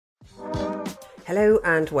Hello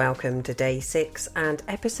and welcome to day 6 and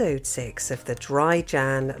episode 6 of the Dry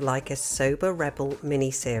Jan Like a Sober Rebel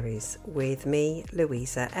mini-series with me,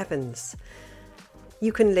 Louisa Evans.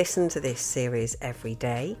 You can listen to this series every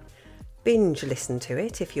day, binge listen to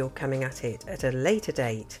it if you're coming at it at a later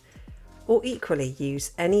date, or equally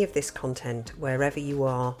use any of this content wherever you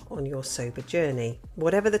are on your sober journey,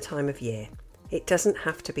 whatever the time of year. It doesn't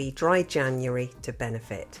have to be Dry January to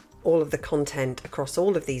benefit. All of the content across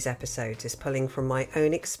all of these episodes is pulling from my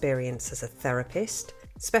own experience as a therapist,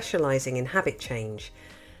 specialising in habit change,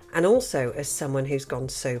 and also as someone who's gone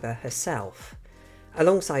sober herself,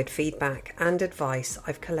 alongside feedback and advice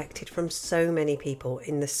I've collected from so many people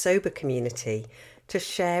in the sober community to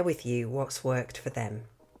share with you what's worked for them.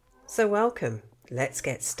 So welcome. Let's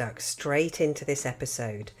get stuck straight into this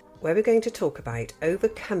episode, where we're going to talk about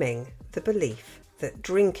overcoming the belief that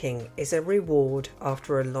drinking is a reward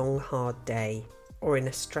after a long, hard day or in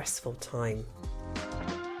a stressful time.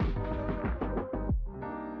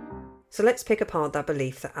 So let's pick apart that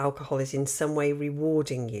belief that alcohol is in some way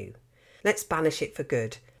rewarding you. Let's banish it for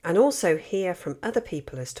good and also hear from other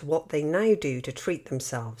people as to what they now do to treat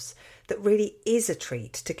themselves that really is a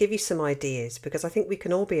treat, to give you some ideas, because I think we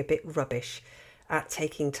can all be a bit rubbish at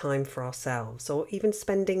taking time for ourselves or even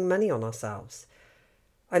spending money on ourselves.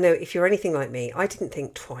 I know if you're anything like me, I didn't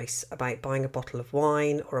think twice about buying a bottle of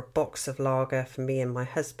wine or a box of lager for me and my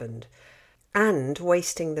husband, and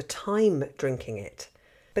wasting the time drinking it.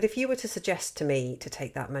 But if you were to suggest to me to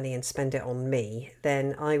take that money and spend it on me,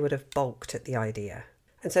 then I would have balked at the idea.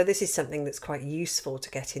 And so this is something that's quite useful to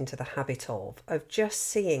get into the habit of just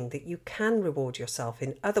seeing that you can reward yourself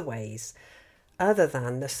in other ways, other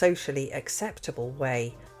than the socially acceptable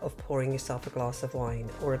way of pouring yourself a glass of wine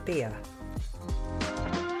or a beer.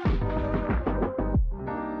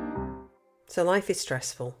 So life is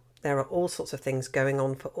stressful. There are all sorts of things going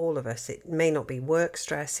on for all of us. It may not be work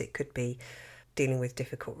stress. It could be dealing with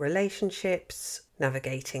difficult relationships,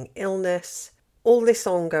 navigating illness. All this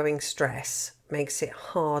ongoing stress makes it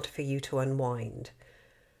hard for you to unwind.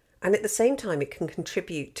 And at the same time, it can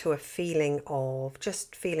contribute to a feeling of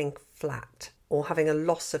just feeling flat or having a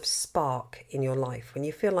loss of spark in your life when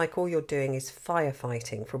you feel like all you're doing is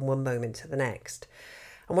firefighting from one moment to the next.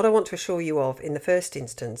 And what I want to assure you of in the first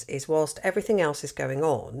instance is, whilst everything else is going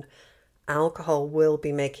on, alcohol will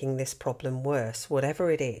be making this problem worse, whatever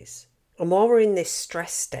it is. And while we're in this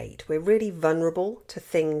stress state, we're really vulnerable to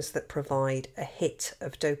things that provide a hit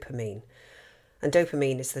of dopamine. And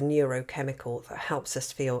dopamine is the neurochemical that helps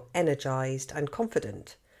us feel energised and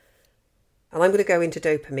confident. And I'm going to go into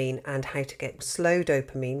dopamine and how to get slow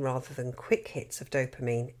dopamine rather than quick hits of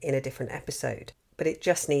dopamine in a different episode. But it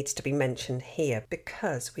just needs to be mentioned here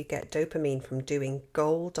because we get dopamine from doing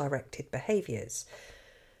goal-directed behaviours.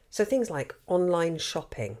 So things like online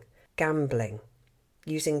shopping, gambling,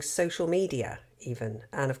 using social media even,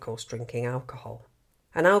 and of course drinking alcohol.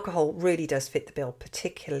 And alcohol really does fit the bill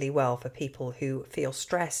particularly well for people who feel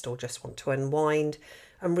stressed or just want to unwind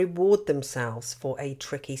and reward themselves for a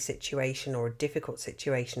tricky situation or a difficult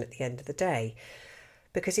situation at the end of the day,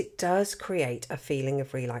 because it does create a feeling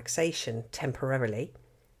of relaxation temporarily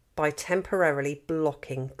by temporarily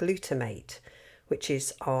blocking glutamate, which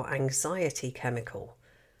is our anxiety chemical.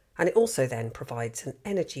 And it also then provides an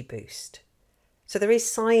energy boost. So there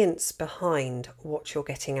is science behind what you're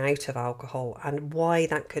getting out of alcohol and why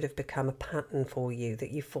that could have become a pattern for you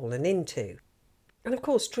that you've fallen into. And of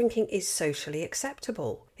course, drinking is socially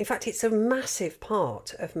acceptable. In fact, it's a massive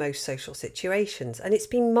part of most social situations, and it's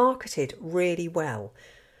been marketed really well.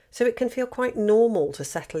 So it can feel quite normal to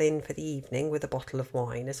settle in for the evening with a bottle of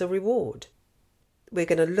wine as a reward. We're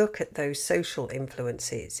going to look at those social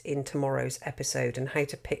influences in tomorrow's episode and how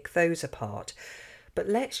to pick those apart. But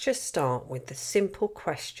let's just start with the simple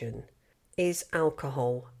question: is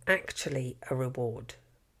alcohol actually a reward?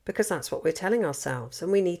 Because that's what we're telling ourselves,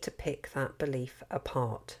 and we need to pick that belief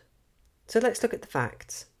apart. So let's look at the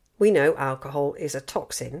facts. We know alcohol is a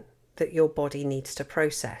toxin that your body needs to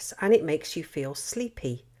process, and it makes you feel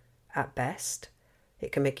sleepy at best.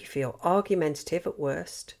 It can make you feel argumentative at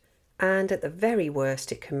worst, and at the very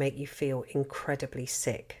worst, it can make you feel incredibly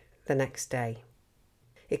sick the next day.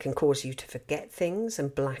 It can cause you to forget things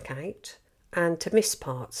and black out, and to miss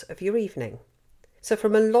parts of your evening. So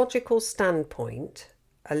from a logical standpoint,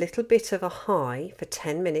 a little bit of a high for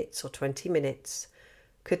 10 minutes or 20 minutes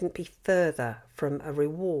couldn't be further from a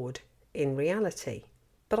reward in reality.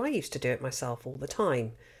 But I used to do it myself all the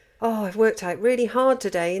time. Oh, I've worked out really hard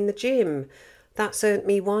today in the gym. That's earned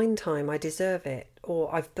me wine time, I deserve it.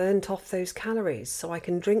 Or I've burnt off those calories so I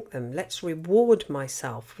can drink them. Let's reward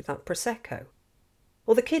myself with that Prosecco.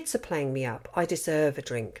 Or the kids are playing me up. I deserve a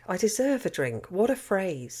drink. I deserve a drink. What a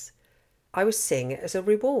phrase. I was seeing it as a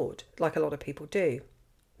reward, like a lot of people do.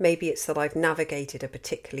 Maybe it's that I've navigated a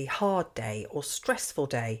particularly hard day or stressful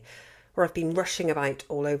day, or I've been rushing about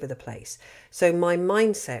all over the place. So my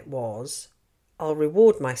mindset was, I'll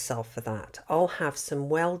reward myself for that. I'll have some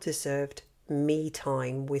well-deserved me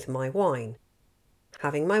time with my wine.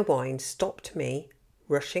 Having my wine stopped me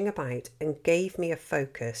rushing about and gave me a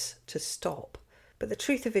focus to stop. But the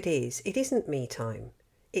truth of it is, it isn't me time.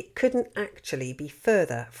 It couldn't actually be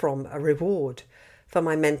further from a reward. For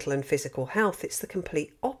my mental and physical health, it's the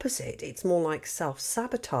complete opposite. It's more like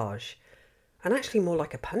self-sabotage and actually more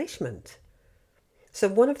like a punishment. So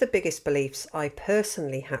one of the biggest beliefs I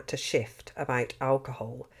personally had to shift about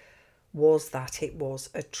alcohol was that it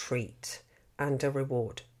was a treat and a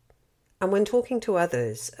reward. And when talking to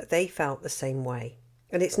others, they felt the same way.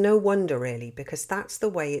 And it's no wonder really, because that's the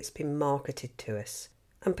way it's been marketed to us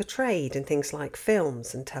and portrayed in things like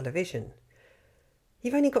films and television.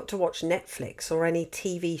 You've only got to watch Netflix or any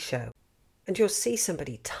TV show and you'll see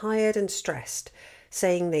somebody tired and stressed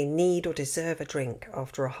saying they need or deserve a drink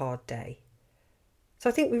after a hard day. So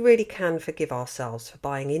I think we really can forgive ourselves for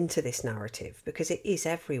buying into this narrative because it is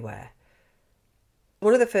everywhere.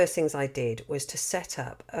 One of the first things I did was to set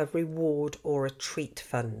up a reward or a treat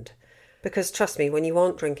fund. Because trust me, when you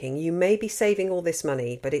aren't drinking, you may be saving all this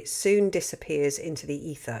money, but it soon disappears into the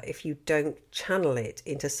ether if you don't channel it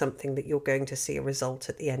into something that you're going to see a result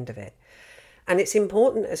at the end of it. And it's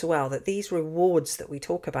important as well that these rewards that we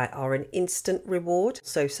talk about are an instant reward,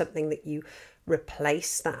 so something that you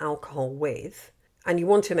replace that alcohol with, and you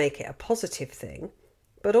want to make it a positive thing,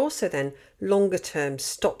 but also then longer term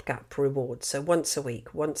stopgap rewards, so once a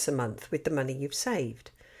week, once a month with the money you've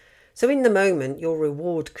saved. So in the moment, your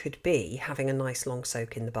reward could be having a nice long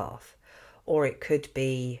soak in the bath, or it could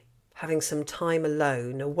be having some time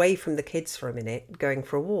alone away from the kids for a minute, going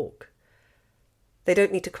for a walk. They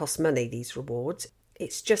don't need to cost money, these rewards.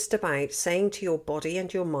 It's just about saying to your body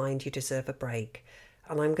and your mind you deserve a break,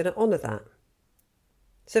 and I'm going to honour that.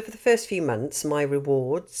 So for the first few months, my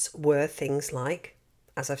rewards were things like,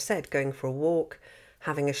 as I've said, going for a walk,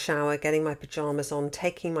 having a shower, getting my pyjamas on,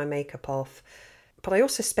 taking my makeup off. But I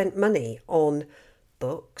also spent money on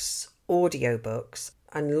books, audiobooks,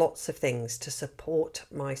 and lots of things to support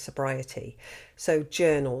my sobriety. So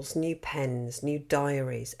journals, new pens, new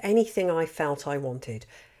diaries, anything I felt I wanted.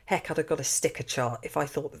 Heck, I'd have got a sticker chart if I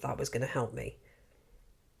thought that was going to help me.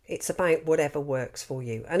 It's about whatever works for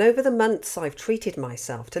you. And over the months, I've treated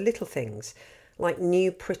myself to little things like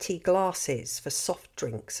new pretty glasses for soft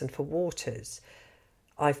drinks and for waters.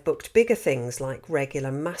 I've booked bigger things like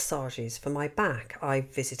regular massages for my back.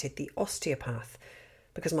 I've visited the osteopath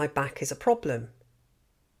because my back is a problem.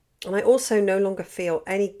 And I also no longer feel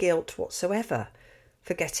any guilt whatsoever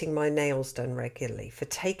for getting my nails done regularly, for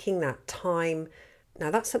taking that time.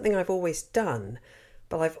 Now that's something I've always done,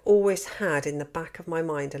 but I've always had in the back of my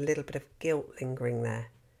mind a little bit of guilt lingering there.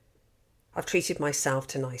 I've treated myself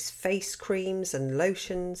to nice face creams and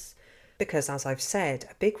lotions because, as I've said,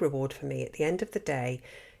 a big reward for me at the end of the day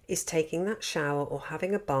is taking that shower or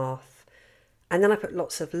having a bath. And then I put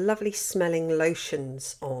lots of lovely smelling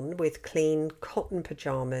lotions on with clean cotton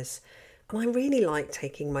pyjamas. And I really like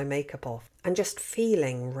taking my makeup off and just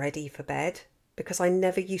feeling ready for bed because I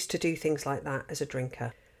never used to do things like that as a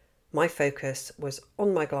drinker. My focus was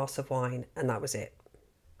on my glass of wine and that was it.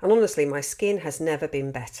 And honestly, my skin has never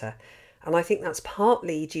been better. And I think that's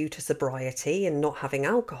partly due to sobriety and not having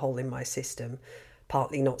alcohol in my system,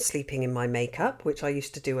 partly not sleeping in my makeup, which I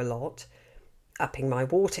used to do a lot. Upping my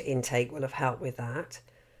water intake will have helped with that.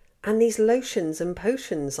 And these lotions and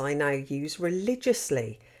potions I now use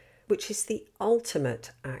religiously, which is the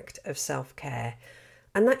ultimate act of self-care.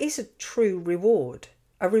 And that is a true reward.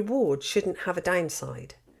 A reward shouldn't have a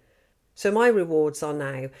downside. So my rewards are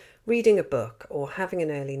now reading a book or having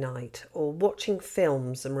an early night or watching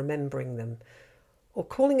films and remembering them or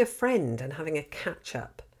calling a friend and having a catch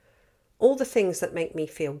up. All the things that make me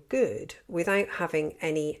feel good without having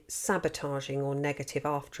any sabotaging or negative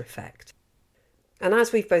after effect. And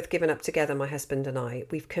as we've both given up together, my husband and I,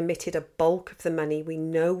 we've committed a bulk of the money we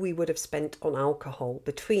know we would have spent on alcohol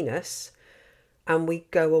between us, and we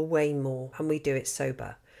go away more and we do it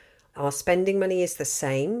sober. Our spending money is the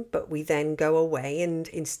same, but we then go away and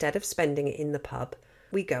instead of spending it in the pub,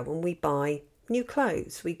 we go and we buy new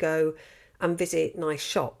clothes. We go and visit nice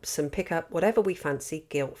shops and pick up whatever we fancy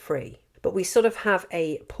guilt-free. But we sort of have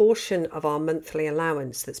a portion of our monthly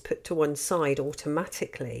allowance that's put to one side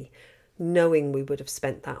automatically, knowing we would have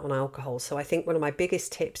spent that on alcohol. So I think one of my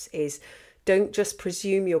biggest tips is don't just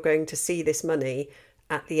presume you're going to see this money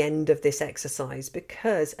at the end of this exercise,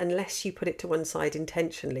 because unless you put it to one side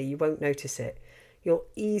intentionally, you won't notice it. You'll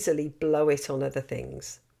easily blow it on other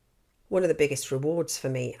things. One of the biggest rewards for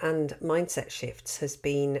me and mindset shifts has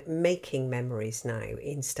been making memories now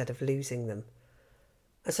instead of losing them.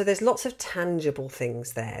 And so there's lots of tangible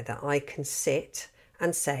things there that I can sit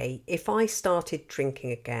and say, if I started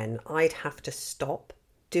drinking again, I'd have to stop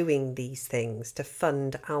doing these things to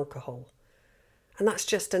fund alcohol. And that's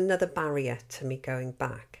just another barrier to me going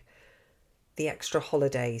back. The extra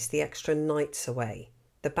holidays, the extra nights away,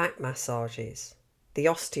 the back massages, the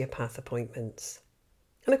osteopath appointments.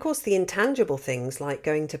 And of course the intangible things like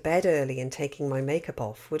going to bed early and taking my makeup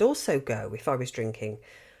off would also go if I was drinking.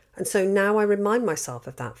 And so now I remind myself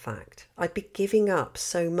of that fact. I'd be giving up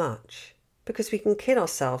so much, because we can kid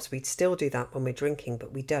ourselves we'd still do that when we're drinking,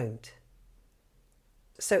 but we don't.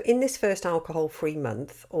 So in this first alcohol-free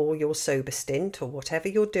month, or your sober stint, or whatever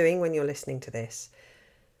you're doing when you're listening to this,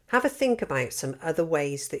 have a think about some other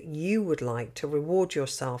ways that you would like to reward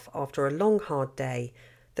yourself after a long, hard day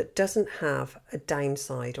that doesn't have a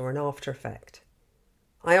downside or an after effect.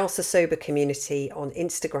 I asked the sober community on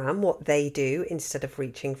Instagram what they do instead of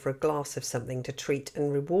reaching for a glass of something to treat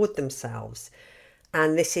and reward themselves,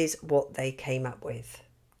 and this is what they came up with.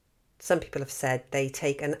 Some people have said they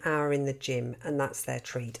take an hour in the gym and that's their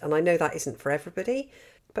treat. And I know that isn't for everybody,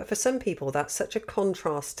 but for some people that's such a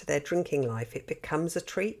contrast to their drinking life, it becomes a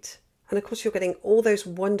treat. And of course you're getting all those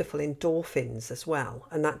wonderful endorphins as well,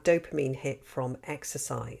 and that dopamine hit from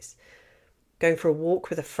exercise. Going for a walk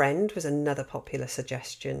with a friend was another popular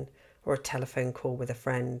suggestion, or a telephone call with a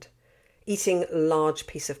friend. Eating a large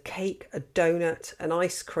piece of cake, a donut, an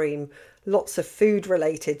ice cream, lots of food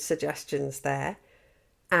related suggestions there.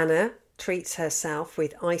 Anna treats herself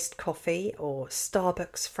with iced coffee or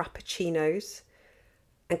Starbucks frappuccinos.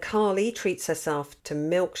 And Carly treats herself to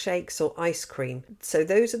milkshakes or ice cream. So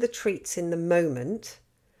those are the treats in the moment.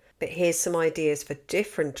 But here's some ideas for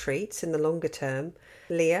different treats in the longer term.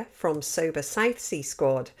 Leah from Sober Southsea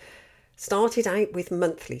Squad started out with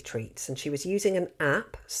monthly treats, and she was using an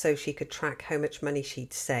app so she could track how much money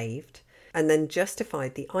she'd saved, and then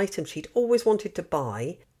justified the item she'd always wanted to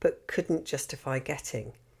buy but couldn't justify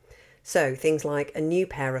getting. So things like a new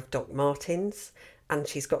pair of Doc Martens, and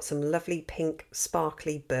she's got some lovely pink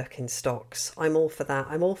sparkly Birkenstocks. I'm all for that.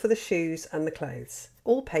 I'm all for the shoes and the clothes,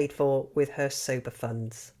 all paid for with her sober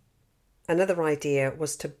funds. Another idea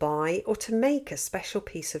was to buy or to make a special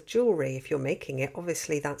piece of jewellery. If you're making it,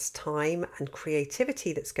 obviously that's time and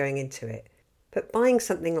creativity that's going into it. But buying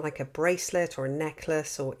something like a bracelet or a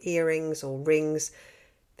necklace or earrings or rings,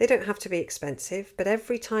 they don't have to be expensive, but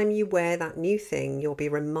every time you wear that new thing, you'll be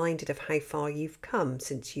reminded of how far you've come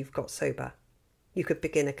since you've got sober. You could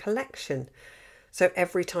begin a collection. So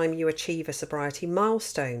every time you achieve a sobriety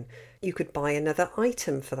milestone, you could buy another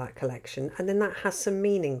item for that collection, and then that has some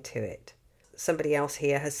meaning to it. Somebody else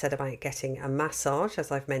here has said about getting a massage,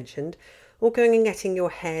 as I've mentioned, or going and getting your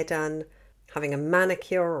hair done, having a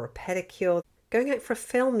manicure or a pedicure, going out for a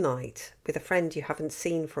film night with a friend you haven't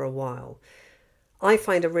seen for a while. I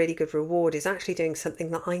find a really good reward is actually doing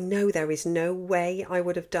something that I know there is no way I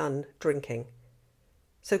would have done drinking.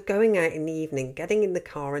 So going out in the evening, getting in the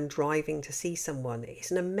car and driving to see someone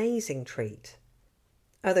is an amazing treat.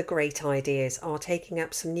 Other great ideas are taking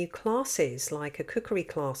up some new classes like a cookery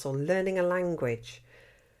class or learning a language,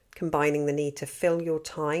 combining the need to fill your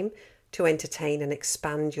time to entertain and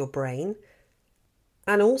expand your brain,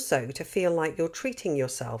 and also to feel like you're treating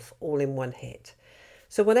yourself all in one hit.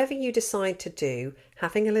 So whatever you decide to do,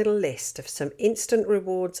 having a little list of some instant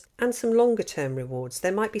rewards and some longer term rewards.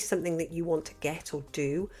 There might be something that you want to get or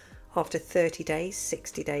do after 30 days,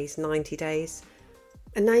 60 days, 90 days.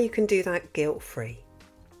 And now you can do that guilt-free.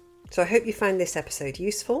 So I hope you found this episode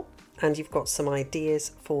useful and you've got some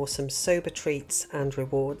ideas for some sober treats and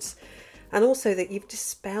rewards. And also that you've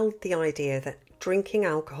dispelled the idea that drinking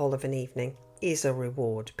alcohol of an evening is a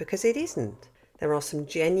reward, because it isn't. There are some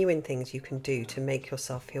genuine things you can do to make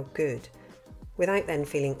yourself feel good without then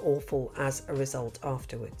feeling awful as a result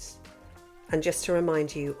afterwards. And just to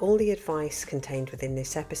remind you, all the advice contained within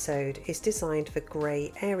this episode is designed for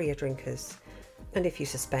grey area drinkers. And if you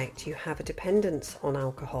suspect you have a dependence on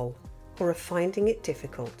alcohol or are finding it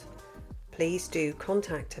difficult, please do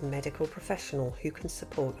contact a medical professional who can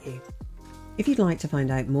support you. If you'd like to find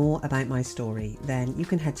out more about my story, then you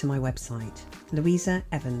can head to my website,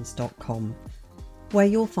 louisaevans.com, where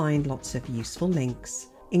you'll find lots of useful links,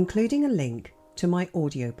 including a link to my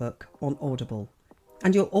audiobook on Audible.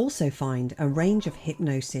 And you'll also find a range of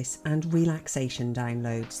hypnosis and relaxation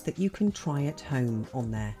downloads that you can try at home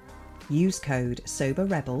on there. Use code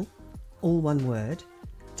SOBERREBEL, all one word,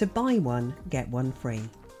 to buy one, get one free.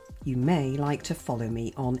 You may like to follow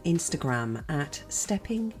me on Instagram at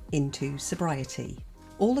Stepping Into Sobriety.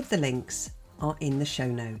 All of the links are in the show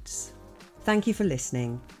notes. Thank you for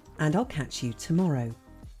listening, and I'll catch you tomorrow.